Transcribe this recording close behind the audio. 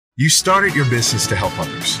You started your business to help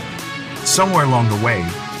others. Somewhere along the way,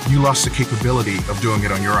 you lost the capability of doing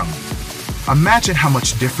it on your own. Imagine how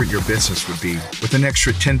much different your business would be with an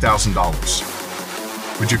extra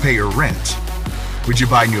 $10,000. Would you pay your rent? Would you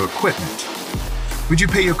buy new equipment? Would you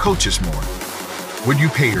pay your coaches more? Would you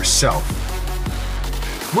pay yourself?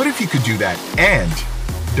 What if you could do that and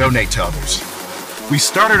donate to others? We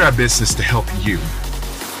started our business to help you.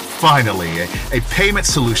 Finally, a payment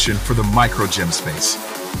solution for the micro gym space.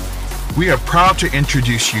 We are proud to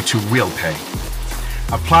introduce you to WillPay,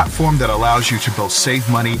 a platform that allows you to both save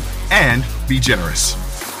money and be generous.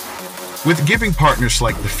 With giving partners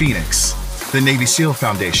like the Phoenix, the Navy SEAL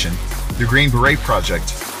Foundation, the Green Beret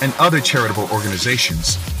Project, and other charitable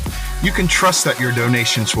organizations, you can trust that your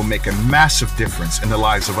donations will make a massive difference in the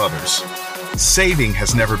lives of others. Saving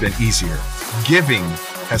has never been easier. Giving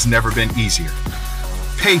has never been easier.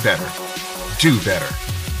 Pay better. Do better.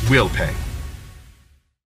 WillPay.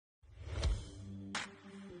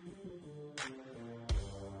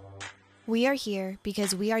 We are here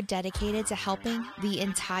because we are dedicated to helping the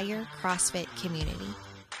entire CrossFit community.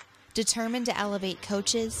 Determined to elevate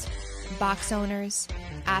coaches, box owners,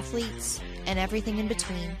 athletes, and everything in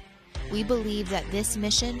between, we believe that this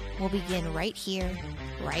mission will begin right here,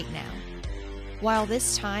 right now. While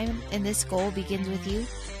this time and this goal begins with you,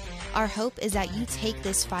 our hope is that you take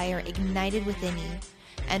this fire ignited within you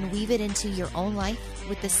and weave it into your own life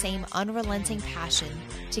with the same unrelenting passion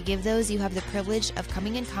to give those you have the privilege of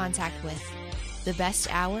coming in contact with the best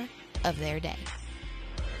hour of their day.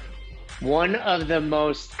 One of the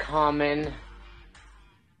most common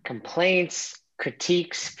complaints,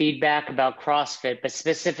 critiques, feedback about CrossFit, but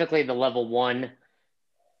specifically the level 1,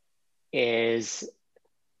 is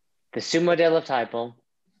the Sumo Deadlift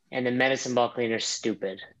and the medicine ball cleaner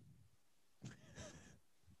stupid.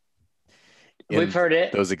 We've heard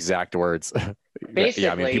it. Those exact words. Basically,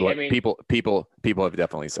 yeah, people have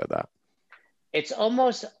definitely said that. It's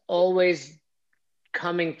almost always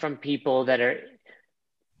coming from people that are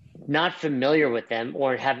not familiar with them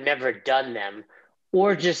or have never done them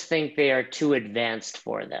or just think they are too advanced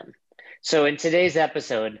for them. So in today's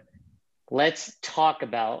episode, let's talk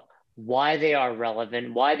about why they are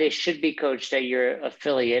relevant, why they should be coached at your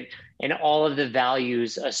affiliate, and all of the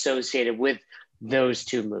values associated with those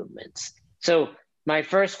two movements. So my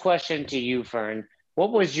first question to you, Fern,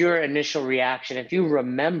 what was your initial reaction if you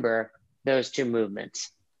remember those two movements?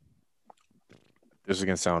 This is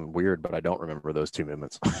going to sound weird, but I don't remember those two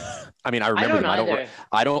movements. I mean, I remember them.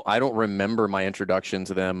 I don't remember my introduction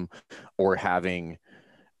to them or having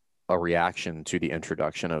a reaction to the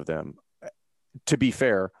introduction of them. To be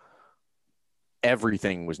fair,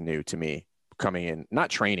 everything was new to me coming in, not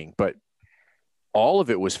training, but all of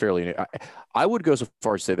it was fairly new. I would go so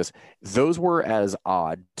far as to say this. Those were as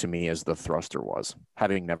odd to me as the thruster was,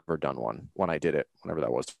 having never done one when I did it, whenever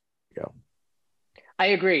that was ago. I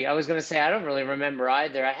agree. I was going to say, I don't really remember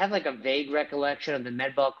either. I have like a vague recollection of the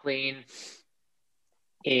med ball clean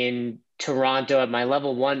in Toronto at my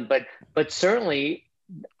level 1, but certainly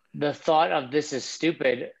the thought of this is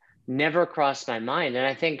stupid never crossed my mind. And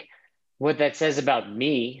I think what that says about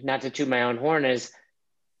me, not to toot my own horn, is,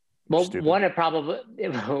 well, one, it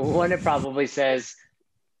probably says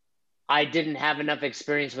I didn't have enough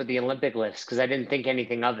experience with the Olympic lifts because I didn't think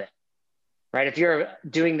anything of it, right? If you're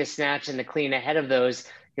doing the snatch and the clean ahead of those,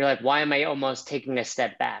 you're like, why am I almost taking a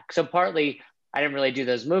step back? So partly I didn't really do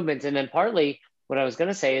those movements. And then partly what I was going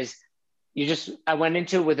to say is I went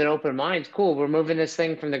into it with an open mind. Cool. We're moving this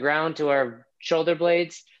thing from the ground to our shoulder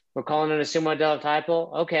blades. We're calling it a Sumo Deadlift high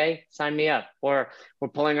pull. Okay, sign me up. Or we're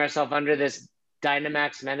pulling ourselves under this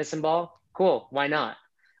Dynamax medicine ball. Cool. Why not?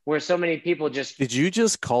 Where so many people just... Did you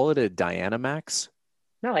just call it a Dynamax?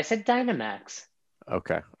 No, I said Dynamax.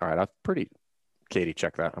 Okay. All right. Katie,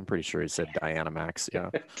 check that. I'm pretty sure he said Dynamax. Yeah.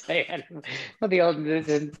 Well,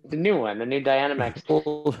 the new one, the new Dynamax.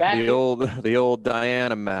 The old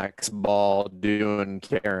Dynamax ball doing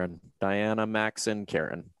Karen. Dynamax and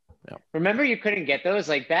Karen. Yeah. Remember, you couldn't get those?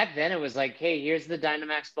 Like back then, it was like, hey, here's the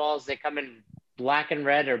Dynamax balls. They come in black and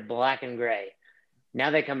red or black and gray. Now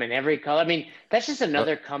they come in every color. I mean, that's just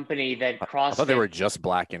another company that CrossFit... I thought they were just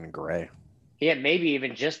black and gray. Yeah, maybe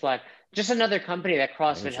even just black. Just another company that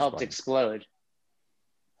CrossFit helped explode.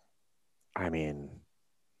 I mean,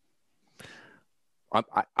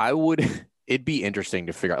 I would... It'd be interesting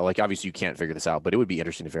to figure out, like, obviously you can't figure this out, but it would be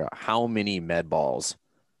interesting to figure out how many med balls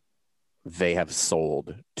they have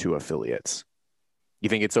sold to affiliates. You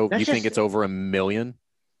think it's over? It's over 1 million?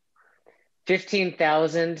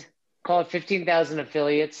 15,000. Call it 15,000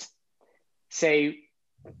 affiliates. Say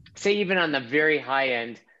even on the very high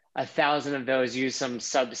end, 1,000 of those use some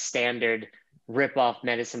substandard rip-off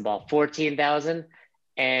medicine ball, 14,000.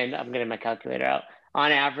 And I'm getting my calculator out.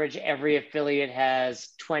 On average, every affiliate has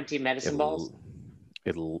 20 medicine balls.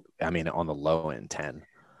 I mean, on the low end, 10.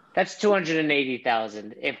 That's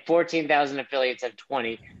 280,000. If 14,000 affiliates have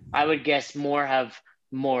 20, I would guess more have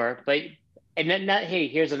more. But hey,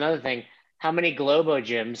 here's another thing. How many Globo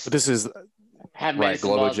gyms? This is have right,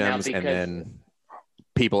 Globo gyms, and then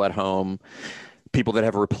people at home, people that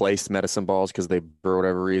have replaced medicine balls because they, for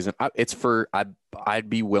whatever reason, I'd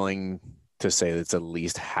be willing to say that it's at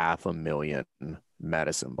least 500,000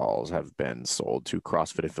 medicine balls have been sold to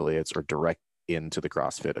CrossFit affiliates or direct into the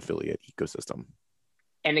CrossFit affiliate ecosystem.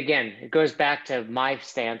 And again, it goes back to my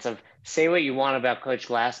stance of say what you want about Coach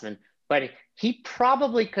Glassman, but he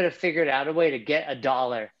probably could have figured out a way to get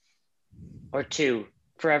 $1 or $2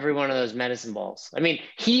 for every one of those medicine balls. I mean,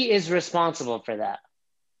 he is responsible for that.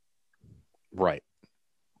 Right.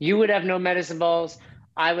 You would have no medicine balls.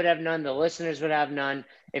 I would have none. The listeners would have none.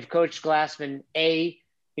 If Coach Glassman,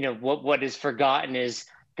 what is forgotten is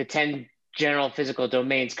the 10 general physical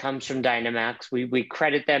domains comes from Dynamax. We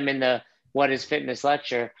credit them in the What is Fitness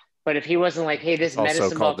lecture. But if he wasn't like, hey, this medicine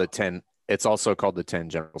also called ball... it's also called the 10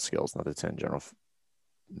 general skills, not the 10 general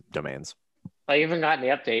domains. I even got the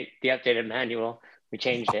updated manual. We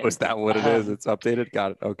changed it. Oh, is that what it is? It's updated.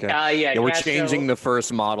 Got it. Okay. Yeah, we're changing the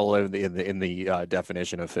first model in the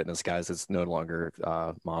definition of fitness, guys. It's no longer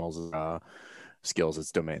models, skills.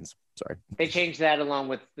 It's domains. Sorry. They changed that along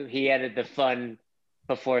with he added the fun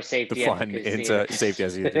before safety. The fun into safety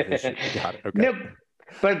as got it. Okay. No,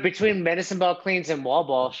 but between medicine ball cleans and wall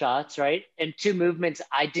ball shots, right? And two movements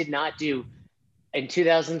I did not do in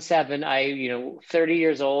 2007. 30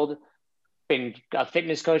 years old, been a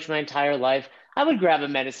fitness coach my entire life. I would grab a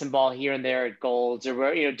medicine ball here and there at Gold's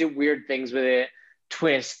or, do weird things with it,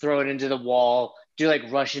 twist, throw it into the wall, do like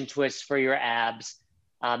Russian twists for your abs,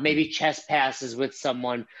 maybe chest passes with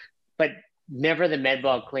someone, but never the med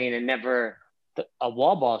ball clean and never a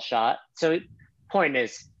wall ball shot. So point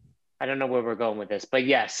is, I don't know where we're going with this, but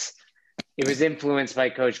yes, it was influenced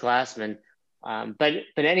by Coach Glassman. But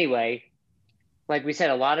anyway, like we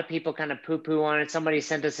said, a lot of people kind of poo-poo on it. Somebody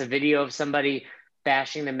sent us a video of somebody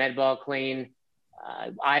bashing the med ball clean.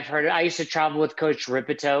 I've heard it. I used to travel with Coach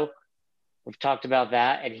Ripito. We've talked about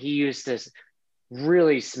that. And he used to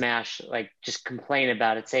really smash, just complain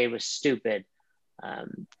about it, say it was stupid.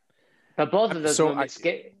 But both of those moments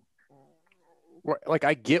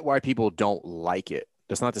I get why people don't like it.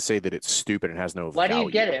 That's not to say that it's stupid and has no value. Why do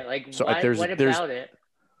you get it? What about it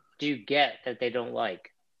do you get that they don't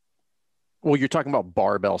like? Well, you're talking about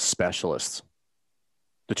barbell specialists.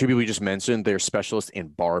 The two people you just mentioned, they're specialists in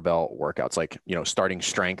barbell workouts, starting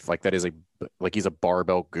strength. That is he's a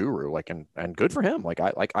barbell guru, and good for him.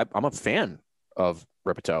 I'm a fan of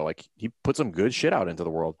Ripito. He put some good shit out into the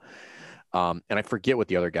world. And I forget what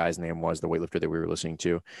the other guy's name was, the weightlifter that we were listening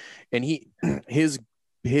to. And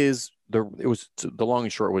the long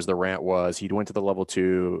and short was the rant was he went to the level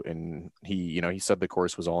 2 and he said the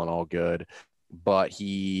course was all in all good, but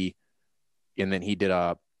then he did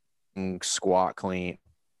a squat clean,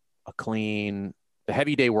 the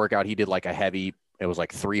heavy day workout. He did it was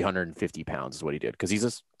 350 pounds is what he did, because he's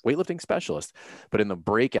a weightlifting specialist. But in the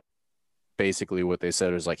breakout, basically what they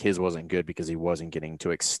said was his wasn't good because he wasn't getting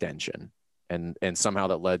to extension, and somehow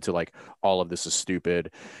that led to all of this is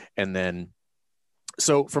stupid. And then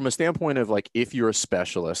so from a standpoint of if you're a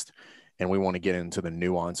specialist and we want to get into the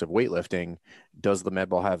nuance of weightlifting, does the med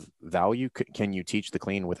ball have value? Can you teach the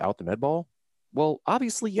clean without the med ball? Well,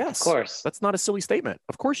 obviously, yes. Of course. That's not a silly statement.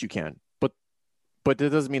 Of course you can. But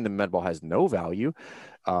that doesn't mean the med ball has no value.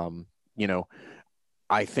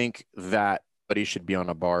 I think that somebody should be on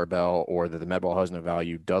a barbell, or that the med ball has no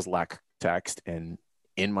value, does lack text. And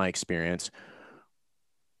in my experience,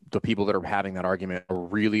 the people that are having that argument are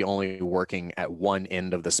really only working at one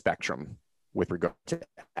end of the spectrum with regard to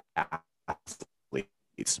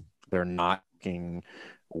athletes. They're not working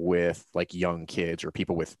with young kids or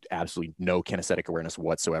people with absolutely no kinesthetic awareness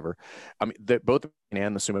whatsoever. I mean, both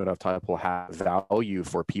and the Sumidov type will have value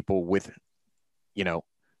for people with,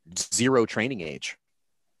 zero training age,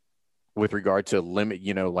 with regard to limit,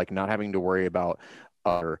 not having to worry about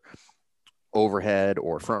overhead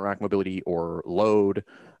or front rack mobility or load.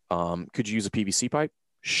 Could you use a PVC pipe?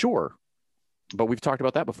 Sure. But we've talked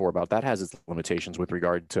about that before, that has its limitations with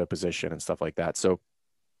regard to position and stuff like that. So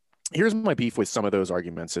here's my beef with some of those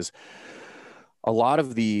arguments is a lot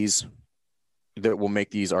of these that will make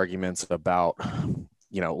these arguments about,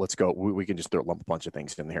 let's go, we can just lump a bunch of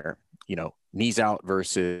things in here, knees out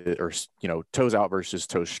versus, or, toes out versus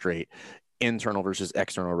toes straight, internal versus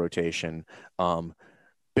external rotation,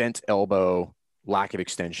 bent elbow lack of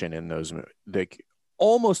extension in those, like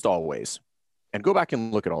almost always, and go back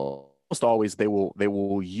and look at almost always, they'll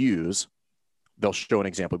show an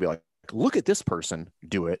example, be like, look at this person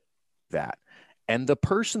do it, that. And the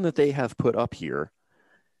person that they have put up here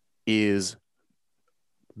is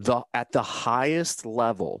at the highest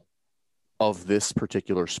level of this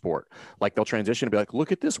particular sport. Like they'll transition and be like,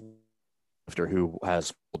 look at this lifter who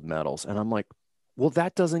has gold medals. And I'm like, well,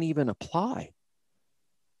 that doesn't even apply.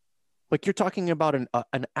 Like you're talking about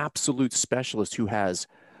an absolute specialist who has,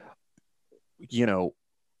 you know,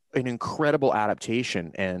 an incredible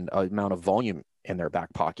adaptation and amount of volume in their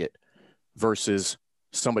back pocket versus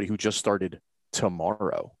somebody who just started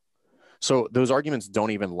tomorrow. So those arguments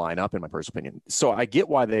don't even line up in my personal opinion. So I get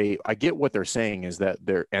what they're saying is that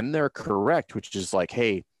they're correct, which is like,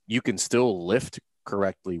 hey, you can still lift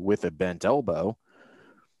correctly with a bent elbow.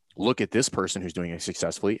 Look at this person who's doing it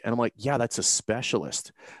successfully. And I'm like, yeah, that's a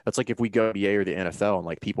specialist. That's like if we go to the NBA or the NFL and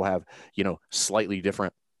like people have, you know, slightly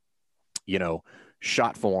different, you know,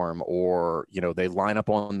 shot form, or, you know, they line up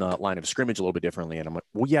on the line of scrimmage a little bit differently. And I'm like,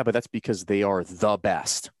 well, yeah, but that's because they are the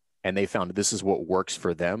best. And they found this is what works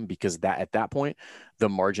for them, because that at that point, the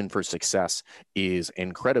margin for success is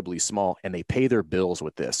incredibly small and they pay their bills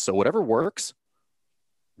with this. So whatever works,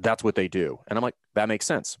 that's what they do. And I'm like, that makes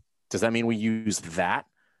sense. Does that mean we use that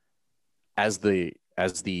as the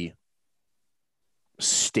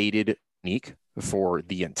stated technique for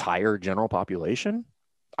the entire general population?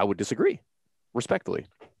 I would disagree, respectfully.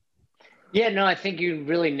 Yeah, no, I think you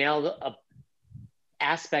really nailed a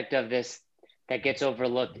aspect of this that gets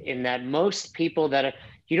overlooked, in that most people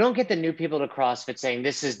you don't get the new people to CrossFit saying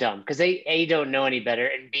this is dumb, because they A, don't know any better,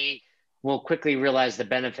 and B, will quickly realize the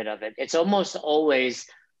benefit of it. It's almost always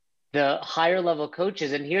the higher level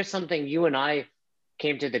coaches. And here's something you and I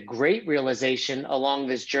came to the great realization along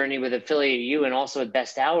this journey with Affiliate U and also with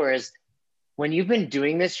Best Hour is, when you've been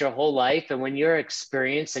doing this your whole life and when you're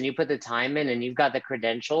experienced and you put the time in and you've got the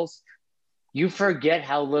credentials, you forget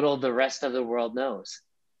how little the rest of the world knows.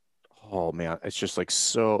 Oh man, it's just like,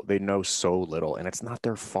 so they know so little, and it's not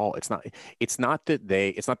their fault. It's not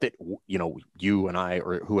that, you know, you and I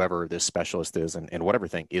or whoever this specialist is and whatever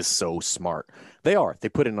thing is so smart. They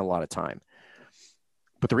put in a lot of time.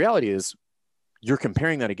 But the reality is you're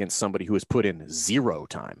comparing that against somebody who has put in zero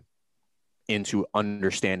time into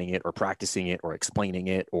understanding it or practicing it or explaining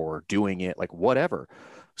it or doing it, like whatever.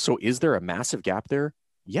 So is there a massive gap there?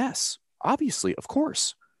 Yes, obviously, of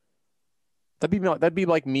course. That'd be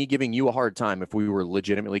like me giving you a hard time if we were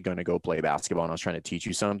legitimately going to go play basketball and I was trying to teach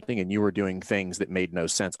you something and you were doing things that made no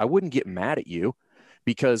sense. I wouldn't get mad at you,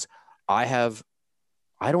 because I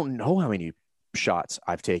don't know how many shots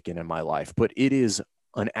I've taken in my life, but it is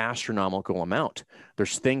an astronomical amount.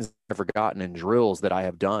 There's things I've forgotten and drills that I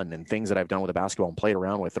have done and things that I've done with a basketball and played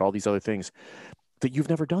around with and all these other things that you've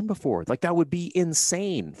never done before. Like that would be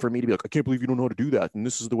insane for me to be like, I can't believe you don't know how to do that. And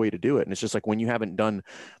this is the way to do it. And it's just like, when you haven't done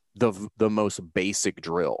the most basic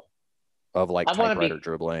drill of like typewriter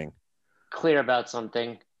dribbling. Clear about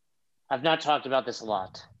something. I've not talked about this a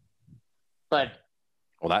lot, but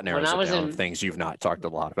well, that narrows it down things you've not talked a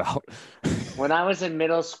lot about. When I was in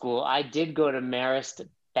middle school, I did go to Marist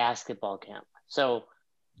basketball camp. So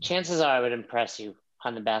chances are I would impress you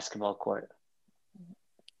on the basketball court.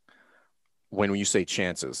 When you say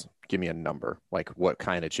chances, give me a number. Like, what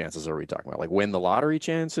kind of chances are we talking about? Like win the lottery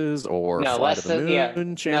chances, or fly to the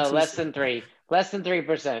moon chances? No, less than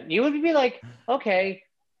 3%. You would be like, okay,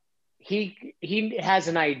 he has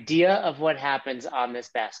an idea of what happens on this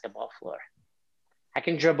basketball floor. I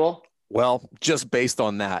can dribble. Well, just based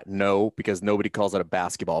on that, no, because nobody calls it a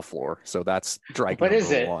basketball floor. So that's strike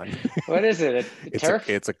number one. What is it? Turf?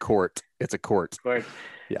 It's a court. It's a court.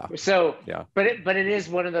 Yeah. So, yeah. But it is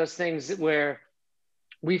one of those things where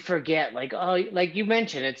we forget, like, oh, like you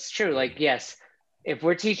mentioned, it's true. Like, yes, if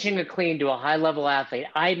we're teaching a clean to a high level athlete,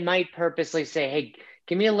 I might purposely say, hey,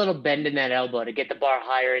 give me a little bend in that elbow to get the bar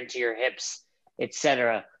higher into your hips,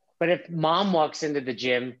 etc. But if mom walks into the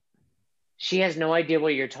gym, she has no idea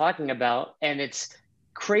what you're talking about. And it's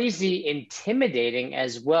crazy intimidating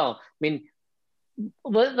as well. I mean,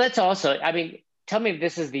 let's also, tell me if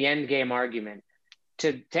this is the end game argument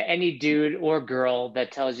to any dude or girl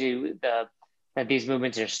that tells you that these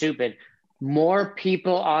movements are stupid. More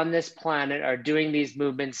people on this planet are doing these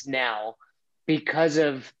movements now because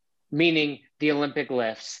of, meaning the Olympic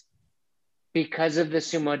lifts, because of the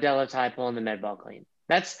sumo della pull and the med ball clean.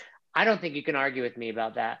 I don't think you can argue with me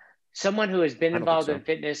about that. Someone who has been involved in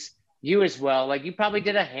fitness, you as well, like you probably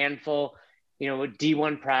did a handful,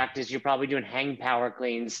 D1 practice, you're probably doing hang power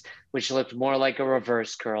cleans, which looked more like a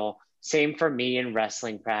reverse curl. Same for me in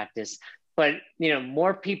wrestling practice. but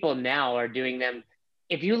more people now are doing them.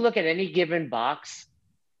 If you look at any given box,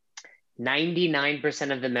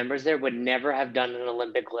 99% of the members there would never have done an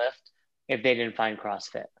Olympic lift if they didn't find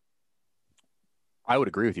CrossFit. I would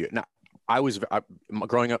agree with you. Now,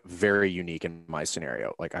 growing up very unique in my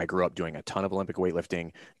scenario. Like I grew up doing a ton of Olympic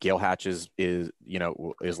weightlifting. Gail Hatches is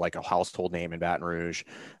like a household name in Baton Rouge.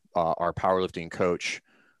 Our powerlifting coach,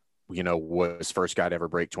 was first guy to ever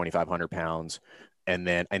break 2,500 pounds. And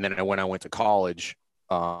then when I went to college,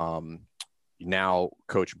 now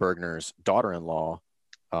Coach Bergner's daughter-in-law,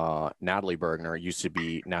 Natalie Bergner, used to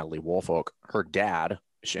be Natalie Woolfolk. Her dad,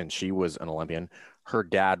 and she was an Olympian, her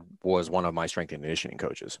dad was one of my strength and conditioning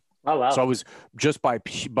coaches. Oh, wow. So I was just by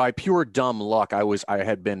pure dumb luck, I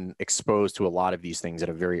had been exposed to a lot of these things at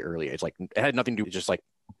a very early age. Like it had nothing to do with just like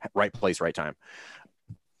right place, right time.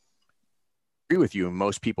 I agree with you.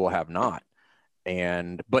 Most people have not.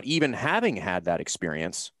 But even having had that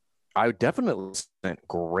experience, I definitely wasn't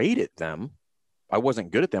great at them. I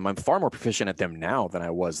wasn't good at them. I'm far more proficient at them now than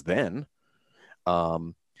I was then.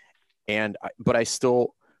 But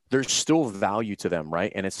there's still value to them.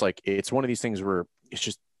 Right. And it's like, it's one of these things where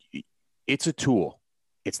it's a tool.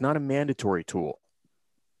 It's not a mandatory tool,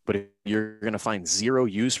 but if you're going to find zero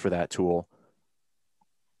use for that tool,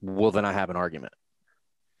 well, then I have an argument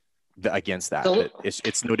against that.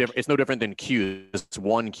 It's no different. It's no different than cue. It's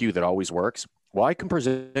one cue that always works. Well, I can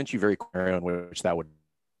present you very clearly on which that would.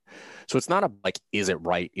 So it's not is it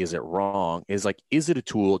right? Is it wrong? Is it a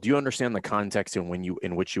tool? Do you understand the context in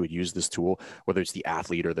which you would use this tool, whether it's the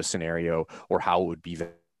athlete or the scenario or how it would be?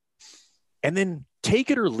 And then take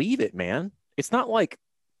it or leave it, man. It's not like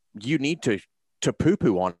you need to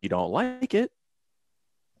poo-poo on it if you don't like it.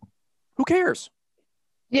 Who cares?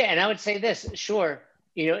 Yeah, and I would say this, sure,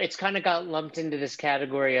 it's kind of got lumped into this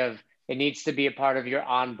category of it needs to be a part of your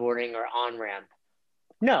onboarding or on-ramp.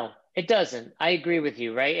 No, it doesn't. I agree with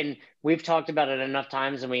you, right? And we've talked about it enough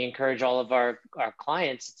times, and we encourage all of our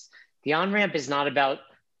clients. The on-ramp is not about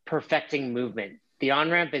perfecting movement. The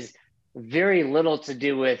on-ramp is very little to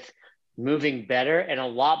do with moving better and a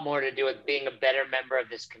lot more to do with being a better member of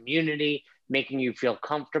this community, making you feel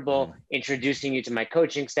comfortable, introducing you to my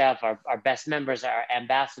coaching staff, our best members, our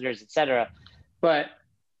ambassadors, etc. But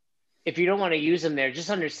if you don't want to use them there, just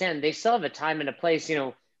understand they still have a time and a place.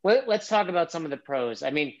 Let's talk about some of the pros.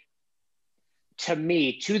 I mean, to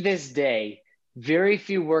me, to this day, very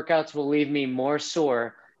few workouts will leave me more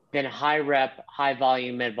sore than high rep, high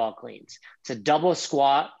volume med ball cleans. It's a double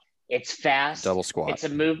squat. It's fast. Double squat.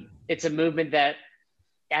 It's a movement that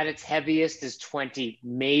at its heaviest is 20,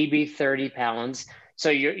 maybe 30 pounds. So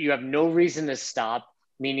you have no reason to stop,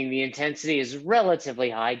 meaning the intensity is relatively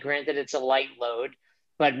high. Granted, it's a light load,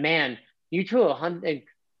 but man, you do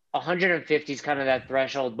 150 is kind of that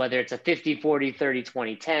threshold, whether it's a 50, 40, 30,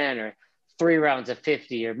 20, 10, or 3 rounds of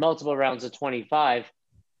 50 or multiple rounds of 25.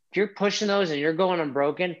 If you're pushing those and you're going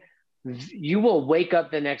unbroken, you will wake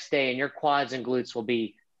up the next day and your quads and glutes will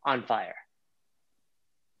be on fire.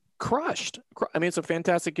 Crushed. I mean, it's a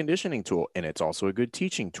fantastic conditioning tool, and it's also a good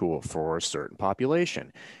teaching tool for a certain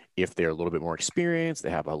population. If they're a little bit more experienced,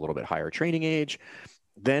 they have a little bit higher training age,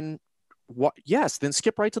 then then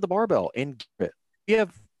skip right to the barbell and give it. We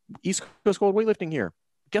have East Coast Gold Weightlifting here.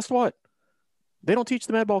 Guess what? They don't teach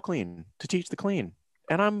the med ball clean to teach the clean.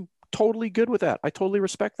 And I'm totally good with that. I totally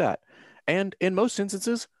respect that. And in most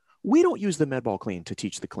instances, we don't use the med ball clean to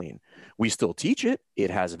teach the clean. We still teach it.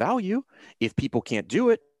 It has value. If people can't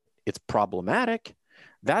do it, it's problematic.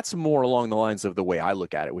 That's more along the lines of the way I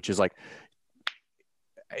look at it, which is like,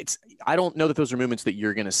 I don't know that those are movements that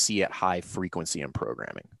you're going to see at high frequency in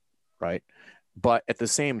programming, right? But at the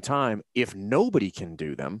same time, if nobody can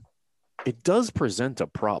do them, it does present a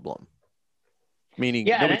problem, meaning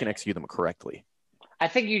nobody can execute them correctly. I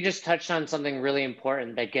think you just touched on something really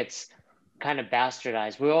important that gets kind of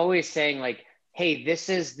bastardized. We're always saying like, hey,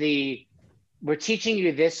 we're teaching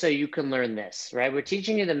you this so you can learn this, right? We're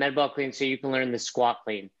teaching you the med ball clean so you can learn the squat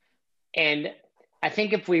clean. And I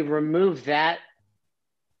think if we remove that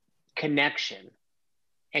connection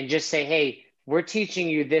and just say, hey, we're teaching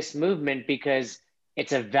you this movement because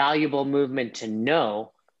it's a valuable movement to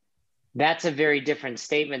know, that's a very different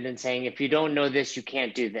statement than saying, if you don't know this, you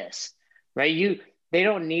can't do this, right? They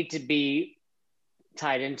don't need to be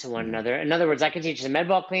tied into one another. In other words, I can teach the med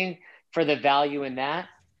ball clean for the value in that.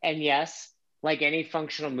 And yes, like any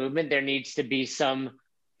functional movement, there needs to be some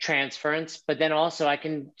transference, but then also I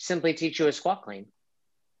can simply teach you a squat clean.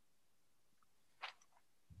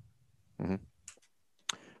 Mm-hmm.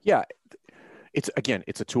 Yeah. It's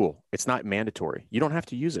a tool. It's not mandatory. You don't have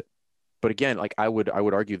to use it. But again, like I would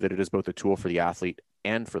argue that it is both a tool for the athlete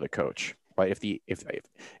and for the coach. right?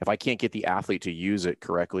 If I can't get the athlete to use it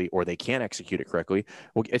correctly, or they can't execute it correctly,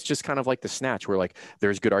 well, it's just kind of like the snatch, where like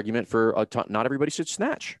there's good argument for not everybody should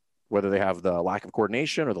snatch, whether they have the lack of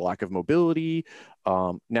coordination or the lack of mobility.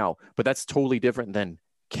 Now, but that's totally different than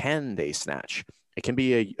can they snatch. It can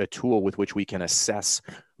be a tool with which we can assess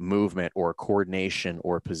movement or coordination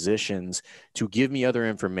or positions to give me other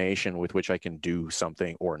information with which I can do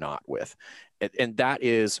something or not with. And that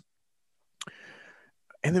is,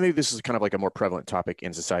 and then maybe this is kind of like a more prevalent topic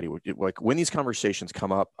in society. Like when these conversations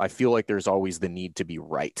come up, I feel like there's always the need to be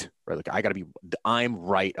right? Like I'm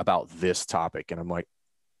right about this topic. And I'm like,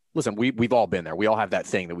 listen, we've all been there. We all have that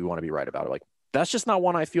thing that we want to be right about. Like, that's just not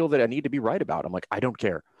one I feel that I need to be right about. I'm like, I don't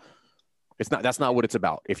care. That's not what it's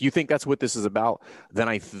about. If you think that's what this is about, then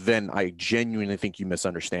I genuinely think you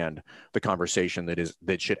misunderstand the conversation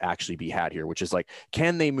that should actually be had here, which is like,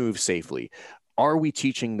 can they move safely? Are we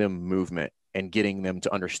teaching them movement and getting them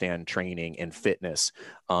to understand training and fitness?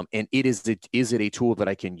 And is it a tool that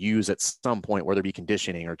I can use at some point, whether it be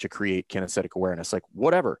conditioning or to create kinesthetic awareness, like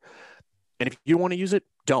whatever. And if you want to use it,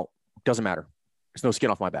 don't. Doesn't matter. There's no skin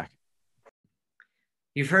off my back.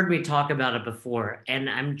 You've heard me talk about it before, and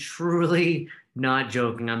I'm truly not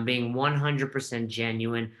joking. I'm being 100%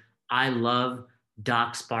 genuine. I love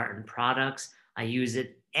Doc Spartan products. I use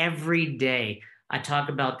it every day. I talk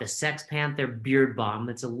about the Sex Panther Beard Balm.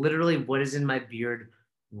 That's literally what is in my beard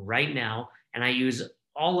right now. And I use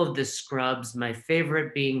all of the scrubs, my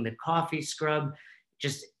favorite being the coffee scrub,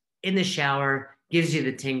 just in the shower, gives you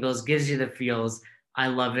the tingles, gives you the feels. I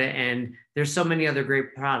love it. And there's so many other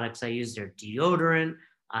great products. I use their deodorant.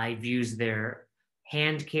 I've used their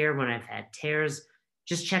hand care when I've had tears.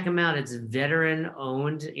 Just check them out. It's veteran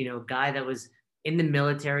owned, guy that was in the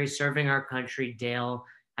military serving our country, Dale.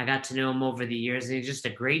 I got to know him over the years, and he's just a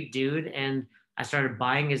great dude. And I started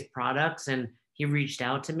buying his products, and he reached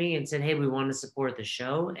out to me and said, hey, we want to support the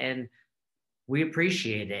show, and we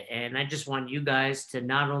appreciate it. And I just want you guys to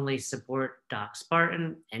not only support Doc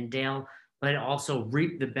Spartan and Dale, but also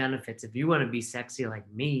reap the benefits. If you want to be sexy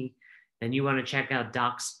like me, then you want to check out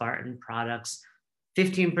Doc Spartan products.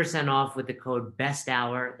 15% off with the code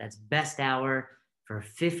BESTHOUR. That's BESTHOUR for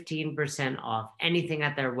 15% off anything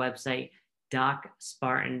at their website,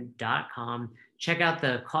 DocSpartan.com. Check out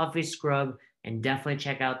the coffee scrub and definitely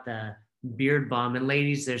check out the beard balm. And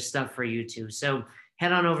ladies, there's stuff for you too. So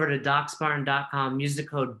head on over to DocSpartan.com, use the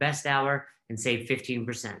code BESTHOUR and save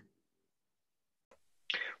 15%.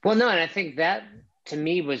 Well, no, and I think that to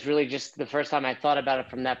me was really just the first time I thought about it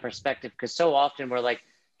from that perspective, because so often we're like,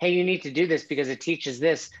 hey, you need to do this because it teaches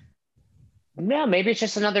this. No, maybe it's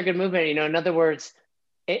just another good movement. In other words,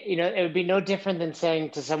 it would be no different than saying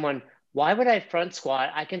to someone, why would I front squat?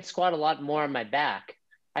 I can squat a lot more on my back.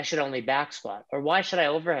 I should only back squat. Or why should I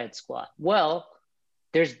overhead squat? Well,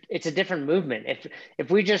 it's a different movement. If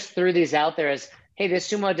we just threw these out there as, hey,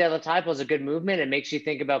 this sumo della is a good movement. It makes you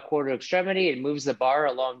think about quarter extremity. It moves the bar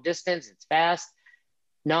a long distance. It's fast.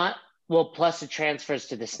 Plus it transfers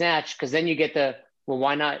to the snatch, because then you get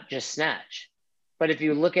why not just snatch? But if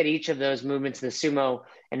you look at each of those movements, the sumo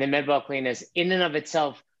and the med ball clean, as in and of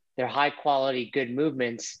itself, they're high quality, good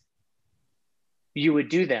movements, you would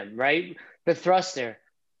do them, right? The thruster,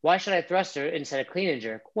 why should I thruster instead of clean and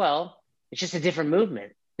jerk? Well, it's just a different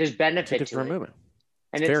movement. There's benefit to it. Different movement.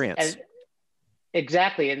 And variance.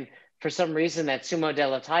 Exactly. And for some reason, that sumo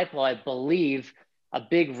della typo, I believe a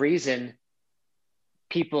big reason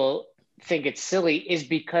people think it's silly is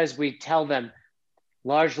because we tell them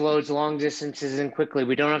large loads, long distances, and quickly.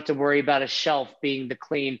 We don't have to worry about a shelf being the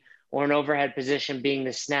clean or an overhead position being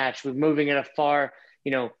the snatch. We're moving at a far,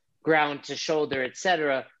 ground to shoulder,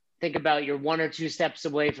 etc. Think about you're 1 or 2 steps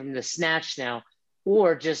away from the snatch now,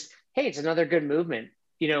 or just, hey, it's another good movement.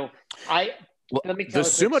 Let me tell the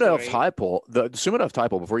Sumo Della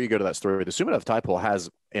Typo, before you go to that story, the Sumo Della Typo has,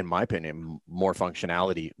 in my opinion, more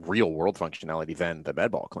functionality, real world functionality than the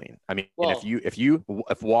med ball clean. I mean, if you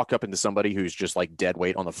walk up into somebody who's just like dead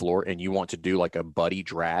weight on the floor and you want to do like a buddy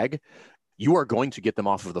drag, you are going to get them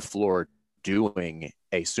off of the floor doing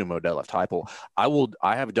a Sumo Della Typo.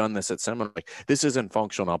 I have done this at seminar. Like, this isn't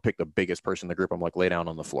functional. I'll pick the biggest person in the group. I'm like, lay down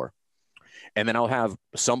on the floor. And then I'll have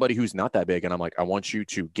somebody who's not that big, and I'm like, I want you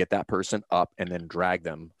to get that person up and then drag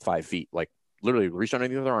them 5 feet. Like, literally reach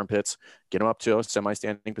underneath their armpits, get them up to a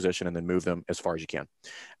semi-standing position, and then move them as far as you can.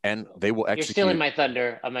 And they will execute. You're stealing my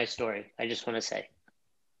thunder on my story, I just want to say.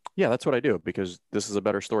 Yeah, that's what I do, because this is a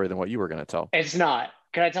better story than what you were going to tell. It's not.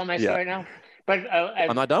 Can I tell my story now? But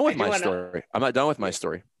I'm not done with my story. I'm not done with my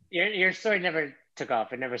story. Your story never took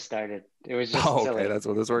off. It never started. It was just silly. Okay, that's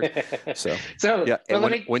what this works. So yeah.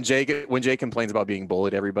 And when Jay complains about being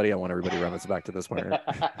bullied, I want everybody to run this back to this point. Right?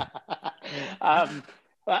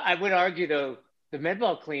 I would argue though, the med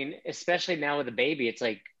ball clean, especially now with a baby, it's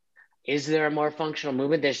like, is there a more functional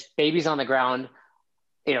movement? There's babies on the ground,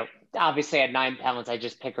 obviously at 9 pounds, I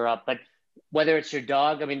just pick her up. But whether it's your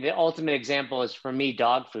dog, I mean, the ultimate example is for me,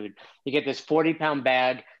 dog food. You get this 40-pound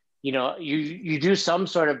bag, you do some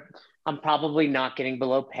sort of, I'm probably not getting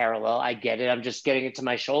below parallel. I get it. I'm just getting it to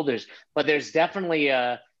my shoulders. But there's definitely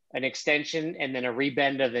an extension and then a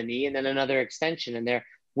rebend of the knee and then another extension in there,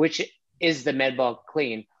 which is the med ball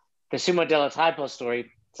clean. The Sumo Della Typo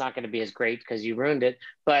story, it's not going to be as great because you ruined it.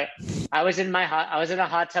 But I was in a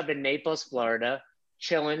hot tub in Naples, Florida,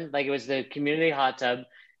 chilling, like it was the community hot tub.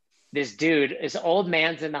 This old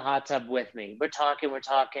man's in the hot tub with me. We're talking.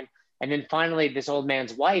 And then finally this old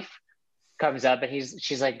man's wife comes up and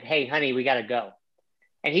she's like, "Hey, honey, we got to go."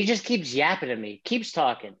 And he just keeps yapping to me, keeps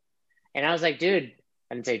talking. And I was like, dude,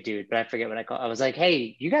 I didn't say dude, but I forget what I call. I was like,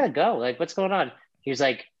 "Hey, you got to go. Like, what's going on?" He was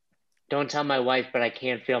like, "Don't tell my wife, but I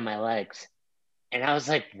can't feel my legs." And I was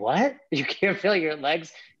like, "What? You can't feel your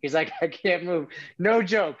legs?" He's like, "I can't move." No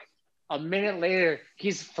joke. A minute later,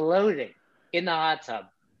 he's floating in the hot tub,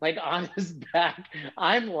 like on his back.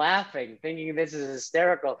 I'm laughing, thinking this is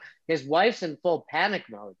hysterical. His wife's in full panic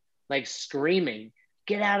mode, like screaming,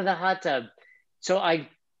 "Get out of the hot tub." So I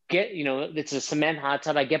get, it's a cement hot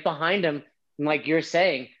tub. I get behind him. And like you're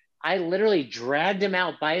saying, I literally dragged him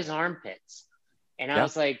out by his armpits. And I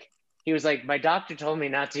was like, he was like, "My doctor told me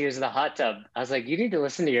not to use the hot tub." I was like, "You need to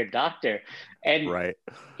listen to your doctor." And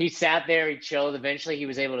he sat there, he chilled. Eventually he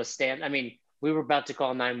was able to stand. I mean, we were about to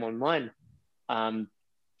call 911.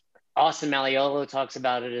 Austin Malleolo talks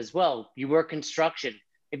about it as well. You work construction.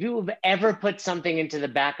 If you have ever put something into the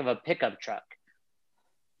back of a pickup truck,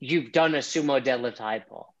 you've done a sumo deadlift high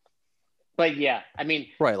pull. But yeah, I mean,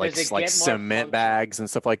 right, like cement bags and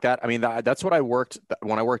stuff like that. I mean, that's what I worked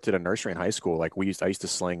when I worked at a nursery in high school. Like I used to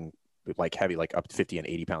sling like heavy, like up to 50 and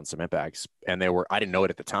 80-pound cement bags, and I didn't know it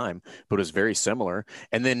at the time, but it was very similar.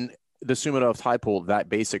 And then the sumo deadlift high pull, that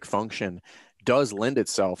basic function does lend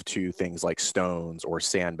itself to things like stones or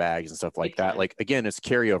sandbags and stuff like that. Like, again, it's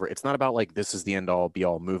carryover. It's not about like, this is the end all be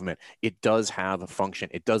all movement. It does have a function.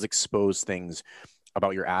 It does expose things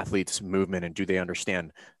about your athlete's movement and do they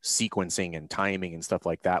understand sequencing and timing and stuff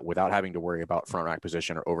like that without having to worry about front rack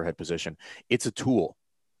position or overhead position. It's a tool.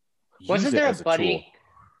 Wasn't there a buddy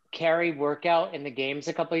carry workout in the games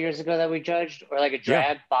a couple of years ago that we judged, or like a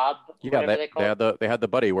drag bob? Yeah, they had the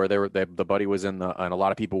buddy where the buddy was in the, and a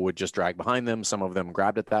lot of people would just drag behind them. Some of them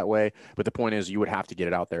grabbed it that way, but the point is you would have to get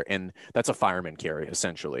it out there, and that's a fireman carry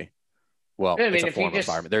essentially. Well, I mean, it's a form of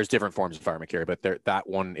fireman. There's different forms of fireman carry, but that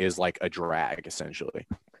one is like a drag essentially.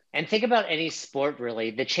 And think about any sport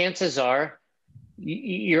really. The chances are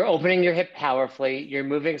you're opening your hip powerfully, you're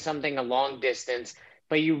moving something a long distance,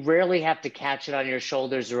 but you rarely have to catch it on your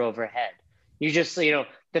shoulders or overhead. You just, the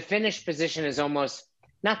finished position is almost,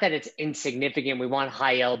 not that it's insignificant. We want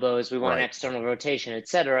high elbows, we want external rotation,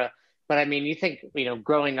 etc. But I mean, you think,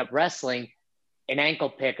 growing up wrestling, an ankle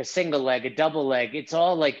pick, a single leg, a double leg, it's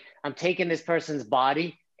all like, I'm taking this person's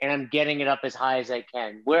body and I'm getting it up as high as I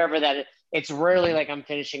can, wherever that is. It's rarely like I'm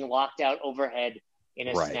finishing locked out overhead in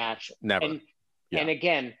a snatch. Never. And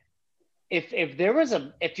again, if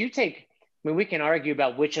you take, I mean, we can argue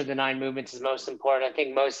about which of the 9 movements is most important. I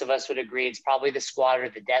think most of us would agree it's probably the squat or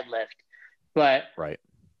the deadlift. But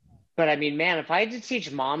I mean, man, if I had to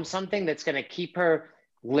teach mom something that's going to keep her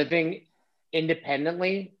living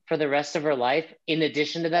independently for the rest of her life, in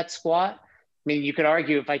addition to that squat, I mean, you could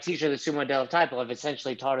argue if I teach her the sumo deadlift type, I've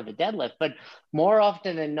essentially taught her the deadlift. But more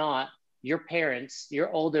often than not, your parents,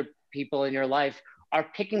 your older people in your life are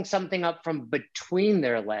picking something up from between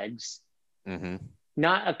their legs. Mm-hmm.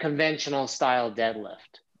 Not a conventional style deadlift.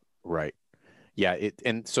 Right. Yeah.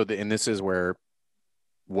 And this is where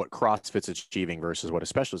what CrossFit's achieving versus what a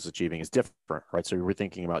specialist is achieving is different, right? So we're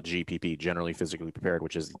thinking about GPP, generally physically prepared,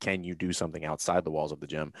 which is, can you do something outside the walls of the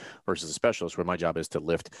gym, versus a specialist where my job is to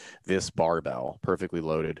lift this barbell perfectly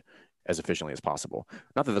loaded as efficiently as possible.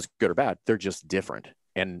 Not that that's good or bad. They're just different.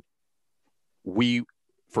 And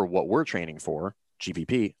for what we're training for,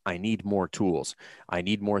 GPP, I need more tools. I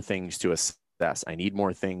need more things to assess. I need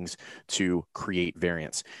more things to create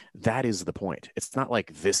variance. That is the point. It's not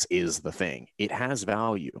like this is the thing. It has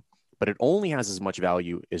value, but it only has as much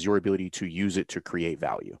value as your ability to use it to create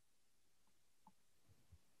value.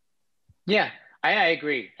 Yeah, I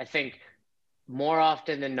agree. I think more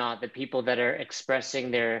often than not, the people that are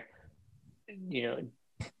expressing their,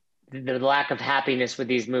 the lack of happiness with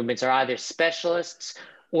these movements are either specialists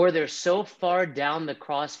or they're so far down the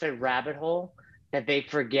CrossFit rabbit hole that they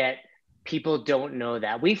forget people don't know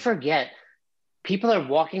that. We forget people are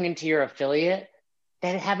walking into your affiliate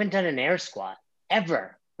that haven't done an air squat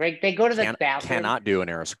ever, right? They go to the bathroom. Cannot do an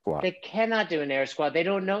air squat. They cannot do an air squat. They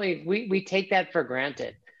don't know. We take that for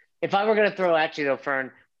granted. If I were going to throw at you though,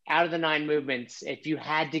 Fern, out of the 9 movements, if you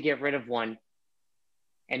had to get rid of one,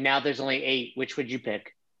 and now there's only 8, which would you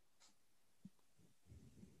pick?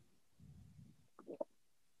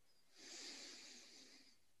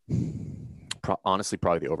 Honestly,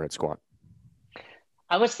 probably the overhead squat.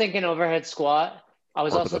 I was thinking overhead squat. I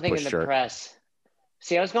was also thinking the press.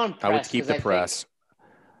 See, I was going press. I would keep the press.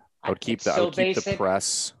 I would keep the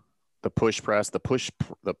press, the push press. The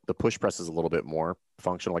push press is a little bit more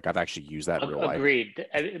functional. Like I've actually used that in real life. Agreed.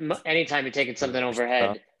 Anytime you're taking something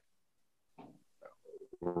overhead,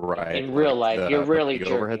 right? In real life, you're really the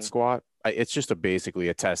jerking. Overhead squat. It's just basically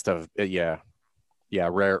a test of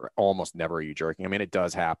rare. Almost never are you jerking. I mean, it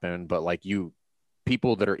does happen, but like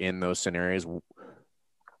people that are in those scenarios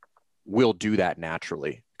will do that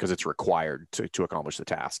naturally because it's required to accomplish the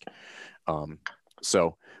task.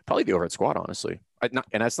 So probably the overhead squat, honestly. And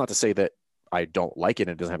that's not to say that I don't like it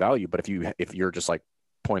and it doesn't have value, but if you're just like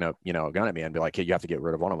point a gun at me and be like, hey, you have to get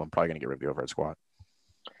rid of one of them, I'm probably going to get rid of the overhead squat.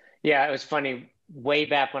 Yeah, it was funny. Way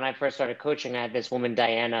back when I first started coaching, I had this woman,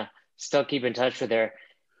 Diana, still keep in touch with her.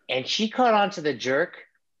 And she caught on to the jerk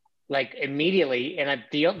like immediately. And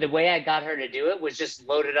the way I got her to do it was just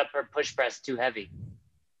loaded up her push press too heavy.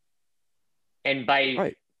 And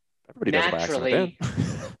by naturally,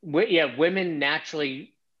 women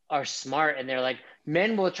naturally are smart, and they're like,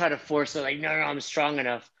 men will try to force it, like, no, I'm strong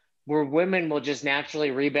enough. Where women will just naturally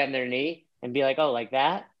rebend their knee and be like, oh, like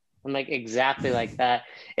that? I'm like, exactly like that.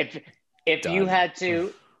 If you had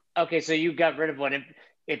to, okay, so you got rid of one.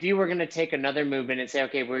 If you were going to take another movement and say,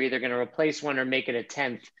 okay, we're either going to replace one or make it a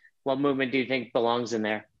 10th, what movement do you think belongs in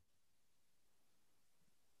there?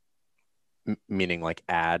 Meaning like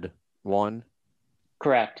add one?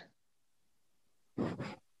 Correct.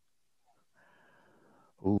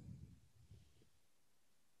 Ooh.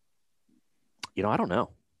 I don't know.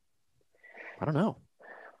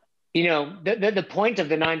 The point of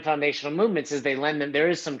the 9 foundational movements is they lend them. There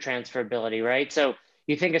is some transferability, right? So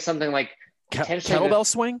you think of something like kettlebell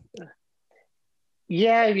swing.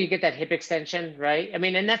 Yeah, you get that hip extension, right? I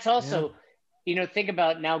mean, and that's also, think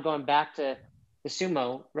about now going back to the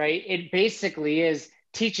sumo, right? It basically is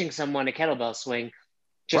teaching someone a kettlebell swing.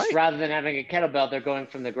 Just rather than having a kettlebell, they're going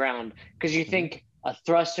from the ground. Because you think a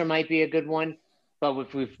thruster might be a good one, but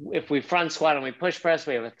if we front squat and we push press,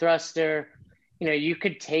 we have a thruster. You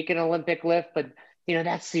could take an Olympic lift, but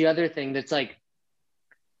that's the other thing that's like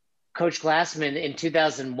Coach Glassman in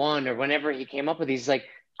 2001 or whenever he came up with these, like,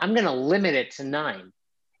 I'm going to limit it to 9.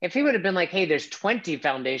 If he would have been like, hey, there's 20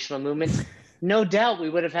 foundational movements, no doubt we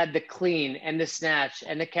would have had the clean and the snatch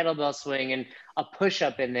and the kettlebell swing and a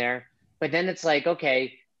push-up in there. But then it's like,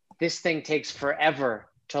 okay, this thing takes forever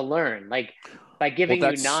to learn. Like by giving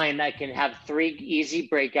you 9, I can have 3 easy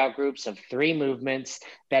breakout groups of 3 movements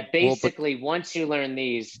that basically once you learn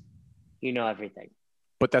these, you know everything.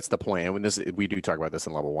 But that's the point. And we do talk about this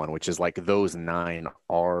in level 1, which is like those 9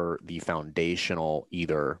 are the foundational,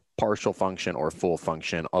 either partial function or full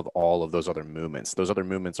function of all of those other movements. Those other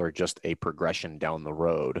movements are just a progression down the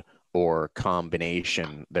road or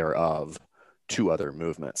combination thereof to other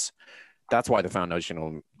movements. That's why those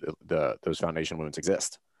foundational movements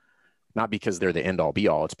exist. Not because they're the end all be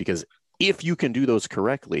all. It's because if you can do those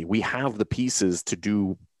correctly, we have the pieces to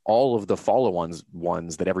do all of the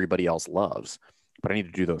ones that everybody else loves. But I need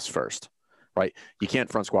to do those first, right? You can't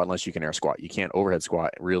front squat unless you can air squat. You can't overhead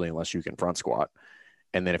squat really unless you can front squat.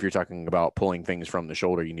 And then if you're talking about pulling things from the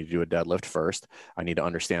shoulder, you need to do a deadlift first. I need to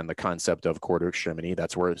understand the concept of core to extremity.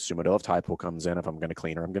 That's where sumo deadlift high pull comes in. If I'm going to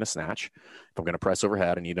clean or I'm going to snatch, if I'm going to press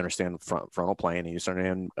overhead, I need to understand frontal plane. I need to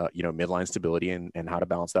understand, midline stability and how to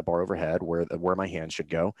balance that bar overhead, where my hands should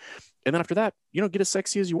go. And then after that, get as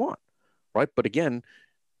sexy as you want, right? But again,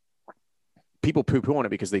 people poo-poo on it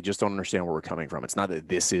because they just don't understand where we're coming from. It's not that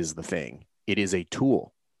this is the thing. It is a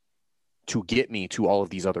tool to get me to all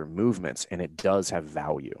of these other movements, and it does have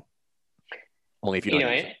value. Only if you don't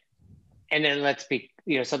use it. And then let's be,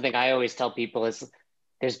 something I always tell people is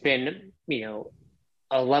there's been,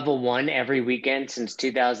 a level 1 every weekend since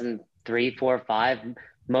 2003, 4, 5,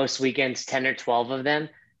 most weekends, 10 or 12 of them.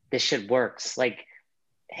 This shit works. Like,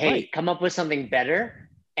 hey, come up with something better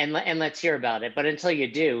and let's hear about it. But until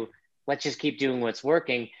you do, let's just keep doing what's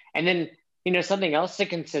working. And then, something else to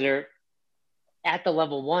consider at the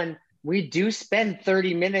level 1, we do spend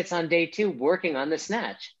 30 minutes on day 2 working on the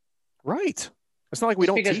snatch. Right. It's not like we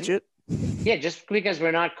don't teach it. Yeah. Just because we're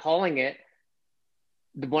not calling it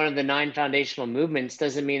one of the 9 foundational movements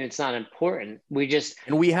doesn't mean it's not important.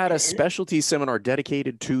 And we had a specialty seminar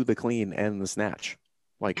dedicated to the clean and the snatch.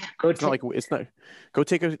 Like, it's not go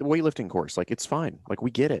take a weightlifting course. Like, it's fine. Like,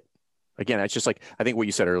 we get it. Again, it's just like, I think what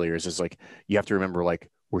you said earlier is like, you have to remember, like,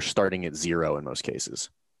 we're starting at 0 in most cases,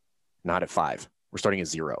 not at 5. We're starting at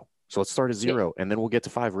 0. So let's start at 0 and then we'll get to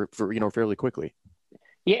 5 for, fairly quickly.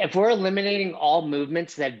 Yeah. If we're eliminating all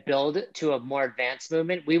movements that build to a more advanced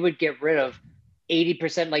movement, we would get rid of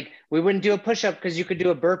 80%. Like, we wouldn't do a push-up because you could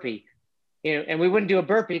do a burpee, and we wouldn't do a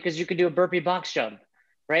burpee because you could do a burpee box jump,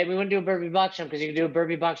 right? We wouldn't do a burpee box jump because you could do a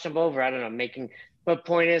burpee box jump over. I don't know, but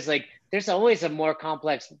point is, like, there's always a more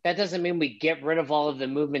complex. That doesn't mean we get rid of all of the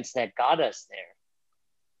movements that got us there.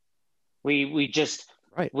 We just,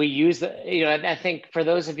 we use I think for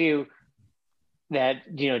those of you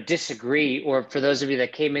that, disagree, or for those of you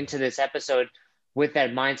that came into this episode with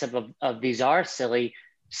that mindset of these are silly,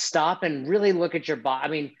 stop and really look at your body. I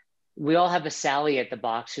mean, we all have a Sally at the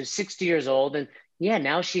box who's 60 years old, and yeah,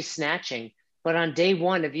 now she's snatching. But on day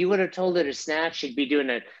one, if you would have told her to snatch, she'd be doing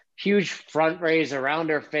a huge front raise around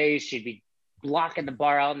her face. She'd be blocking the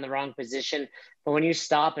bar out in the wrong position. But when you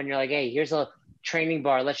stop and you're like, hey, here's a training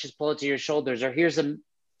bar, let's just pull it to your shoulders. Or here's a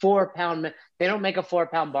 4-pound, they don't make a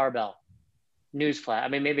 4-pound barbell. Newsflash. I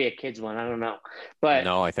mean, maybe a kid's one, I don't know. But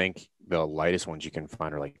no, I think the lightest ones you can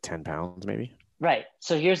find are like 10 pounds maybe. Right.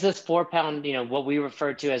 So here's this 4-pound, what we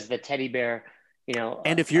refer to as the teddy bear,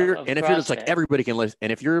 and if you're just like, everybody can lift,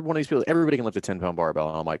 and if you're one of these people, everybody can lift a 10-pound barbell.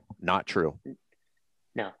 And I'm like, not true.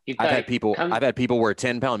 No, I've had people where a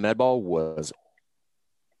 10-pound med ball was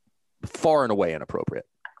far and away inappropriate.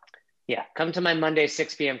 Yeah. Come to my Monday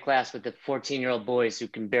 6 p.m. class with the 14-year-old boys who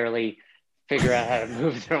can barely figure out how to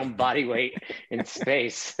move their own body weight in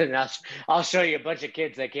space. And I'll show you a bunch of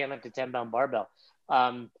kids that can't lift a 10-pound barbell.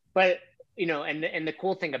 But, and the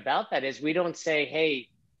cool thing about that is we don't say, hey,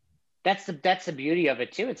 that's the beauty of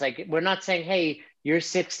it too. It's like, we're not saying, hey, you're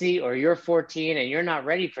 60 or you're 14 and you're not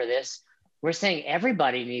ready for this. We're saying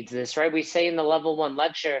everybody needs this, right? We say in the level 1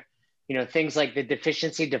 lecture, things like the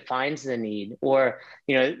deficiency defines the need, or,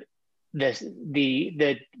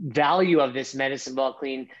 the value of this medicine ball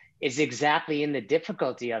clean is exactly in the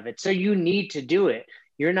difficulty of it. So you need to do it.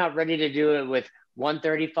 You're not ready to do it with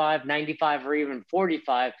 135, 95, or even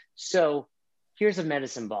 45. So here's a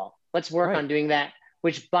medicine ball. Let's work on doing that,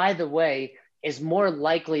 which, by the way, is more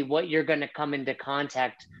likely what you're going to come into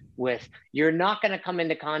contact with. You're not going to come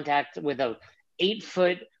into contact with a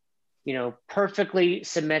 8-foot, perfectly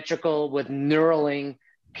symmetrical with knurling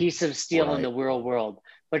piece of steel in the real world,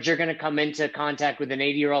 but you're going to come into contact with an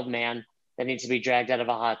 80-year-old man that needs to be dragged out of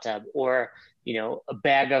a hot tub, or, a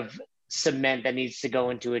bag of cement that needs to go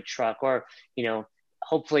into a truck, or,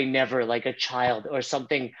 hopefully never, like a child or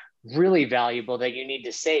something really valuable that you need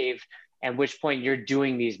to save, at which point you're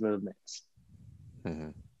doing these movements. Mm-hmm.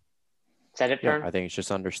 Is that it, Vern? I think it's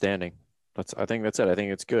just understanding. I think that's it. I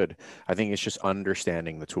think it's good. I think it's just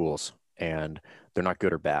understanding the tools, and they're not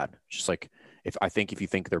good or bad. It's just like, if you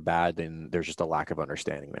think they're bad, then there's just a lack of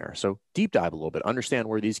understanding there. So deep dive a little bit, understand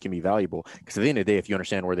where these can be valuable. Because at the end of the day, if you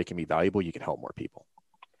understand where they can be valuable, you can help more people.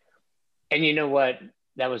 And you know what?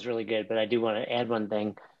 That was really good, but I do want to add one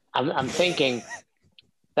thing. I'm thinking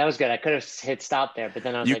that was good. I could have hit stop there, but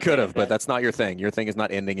then I was could have, but that's not your thing. Your thing is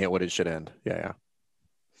not ending it when it should end. Yeah.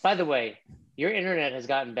 By the way, your internet has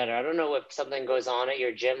gotten better. I don't know if something goes on at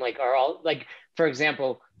your gym, for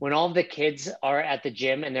example, when all the kids are at the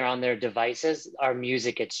gym and they're on their devices, our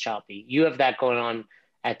music gets choppy. You have that going on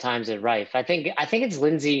at times at Rife. I think it's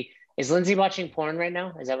Lindsay. Is Lindsay watching porn right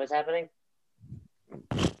now? Is that what's happening?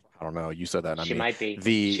 I don't know. You said that. She might be.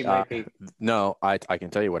 She might be. No, I can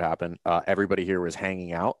tell you what happened. Everybody here was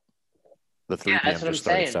hanging out. The 3 p.m. just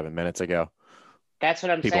started 7 minutes ago. That's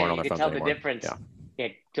what I'm saying. You can tell the difference. Yeah,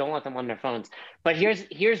 don't let them on their phones. But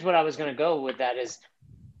here's what I was going to go with that is,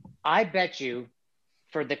 I bet you,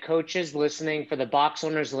 for the coaches listening, for the box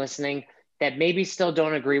owners listening, that maybe still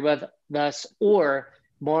don't agree with us, or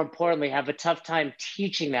more importantly, have a tough time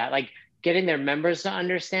teaching that, like getting their members to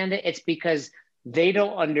understand it, it's because they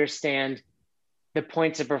don't understand the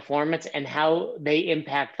points of performance and how they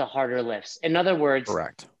impact the harder lifts. In other words,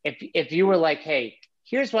 correct. If you were like, hey,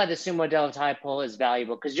 here's why the sumo deadlift high pull is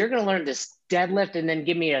valuable, because you're going to learn this deadlift and then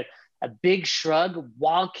give me a big shrug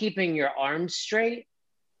while keeping your arms straight.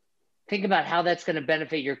 Think about how that's going to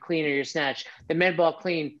benefit your clean or your snatch. The med ball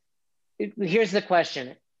clean, here's the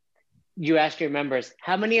question. You ask your members,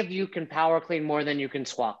 how many of you can power clean more than you can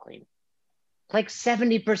squat clean? Like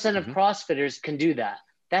 70% of CrossFitters can do that.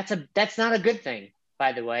 That's not a good thing,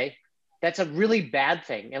 by the way. That's a really bad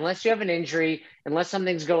thing. Unless you have an injury, unless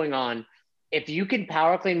something's going on, if you can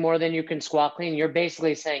power clean more than you can squat clean, you're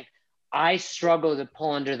basically saying, I struggle to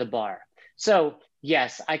pull under the bar. So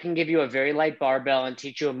yes, I can give you a very light barbell and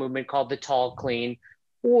teach you a movement called the tall clean,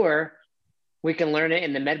 or we can learn it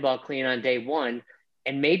in the med ball clean on day one,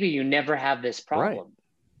 and maybe you never have this problem.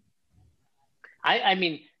 Right. I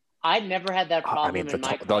mean, I never had that problem. I mean,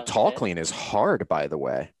 the tall clean is hard, by the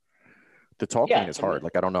way. The tall clean is hard.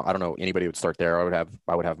 Like, I don't know anybody would start there. I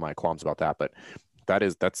would have my qualms about that, but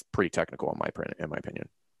that's pretty technical in my opinion.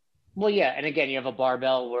 Well, yeah. And again, you have a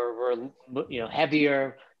barbell where we're,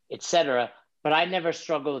 heavier, etc. But I never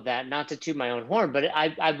struggled with that, not to toot my own horn, but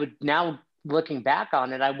I would now, looking back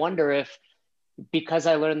on it, I wonder if, because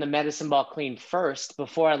I learned the medicine ball clean first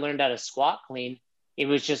before I learned how to squat clean, it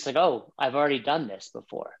was just like, oh, I've already done this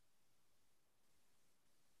before.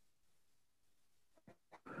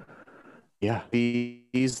 Yeah,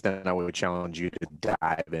 these, then I would challenge you to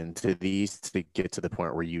dive into these to get to the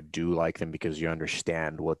point where you do like them because you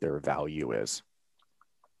understand what their value is.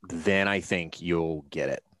 Then I think you'll get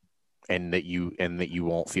it, and that you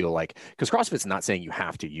won't feel like, because CrossFit's not saying you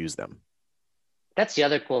have to use them. That's the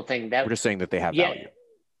other cool thing. We're just saying that they have value.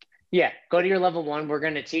 Yeah, go to your level 1. We're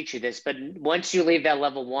going to teach you this, but once you leave that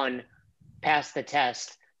level 1, pass the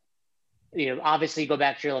test, obviously go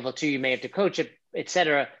back to your level 2. You may have to coach it,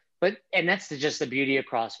 etc. And that's just the beauty of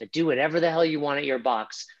CrossFit. Do whatever the hell you want at your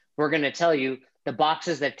box. We're going to tell you the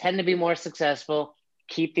boxes that tend to be more successful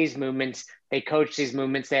keep these movements. They coach these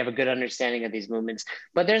movements. They have a good understanding of these movements.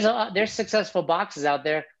 But there's successful boxes out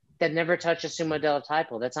there that never touch a sumo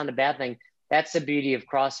deletypo. That's not a bad thing. That's the beauty of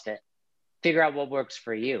CrossFit. Figure out what works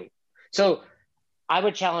for you. So I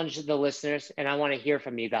would challenge the listeners, and I want to hear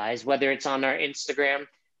from you guys, whether it's on our Instagram,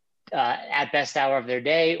 at best hour of their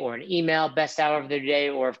day, or an email, best hour of their day,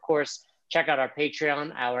 or of course, check out our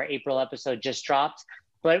Patreon. Our April episode just dropped,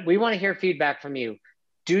 but we want to hear feedback from you.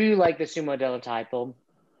 Do you like the sumo deletypo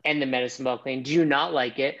and the medicine ball clean? Do you not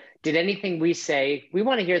like it? Did anything we say, we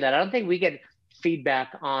want to hear that. I don't think we get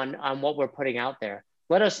feedback on what we're putting out there.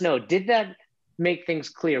 Let us know. Did that make things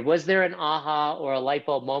clear? Was there an aha or a light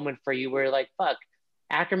bulb moment for you where you're like, fuck,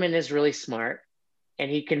 Ackerman is really smart and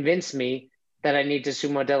he convinced me that I need to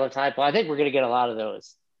sumo deletypo? I think we're going to get a lot of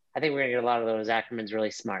those. Ackerman's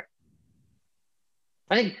really smart.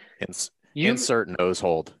 I think insert nose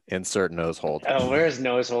hold. Oh, where's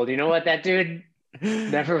nose hold? You know what? That dude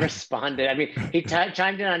never responded. I mean, he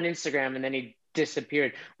chimed in on Instagram and then he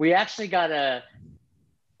disappeared. We actually got a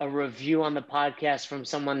review on the podcast from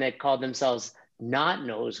someone that called themselves Not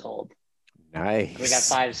Nose Hold. Nice. We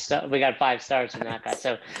got 5 stars from that guy.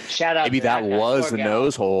 So shout out. Maybe that was the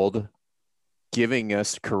nose hold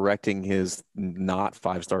correcting his not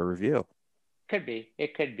 5-star review.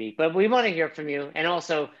 It could be, but we want to hear from you. And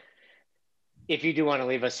also, if you do want to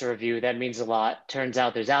leave us a review, that means a lot. Turns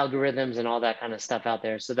out there's algorithms and all that kind of stuff out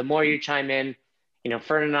there. So the more you chime in,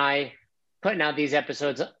 Fern and I putting out these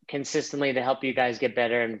episodes consistently to help you guys get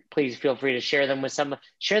better. And please feel free to share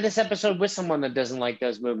this episode with someone that doesn't like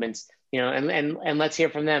those movements, and let's hear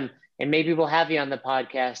from them. And maybe we'll have you on the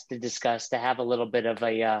podcast to have a little bit of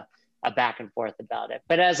a back and forth about it.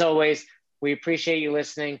 But as always, we appreciate you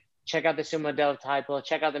listening. Check out the sumo deletypo,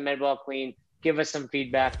 check out the med ball clean, give us some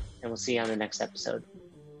feedback, and we'll see you on the next episode.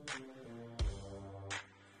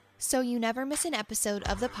 So you never miss an episode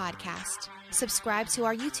of the podcast, subscribe to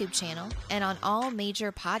our YouTube channel and on all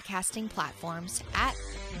major podcasting platforms at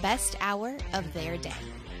Best Hour of Their Day.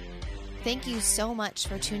 Thank you so much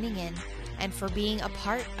for tuning in and for being a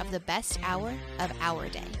part of the best hour of our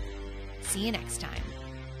day. See you next time.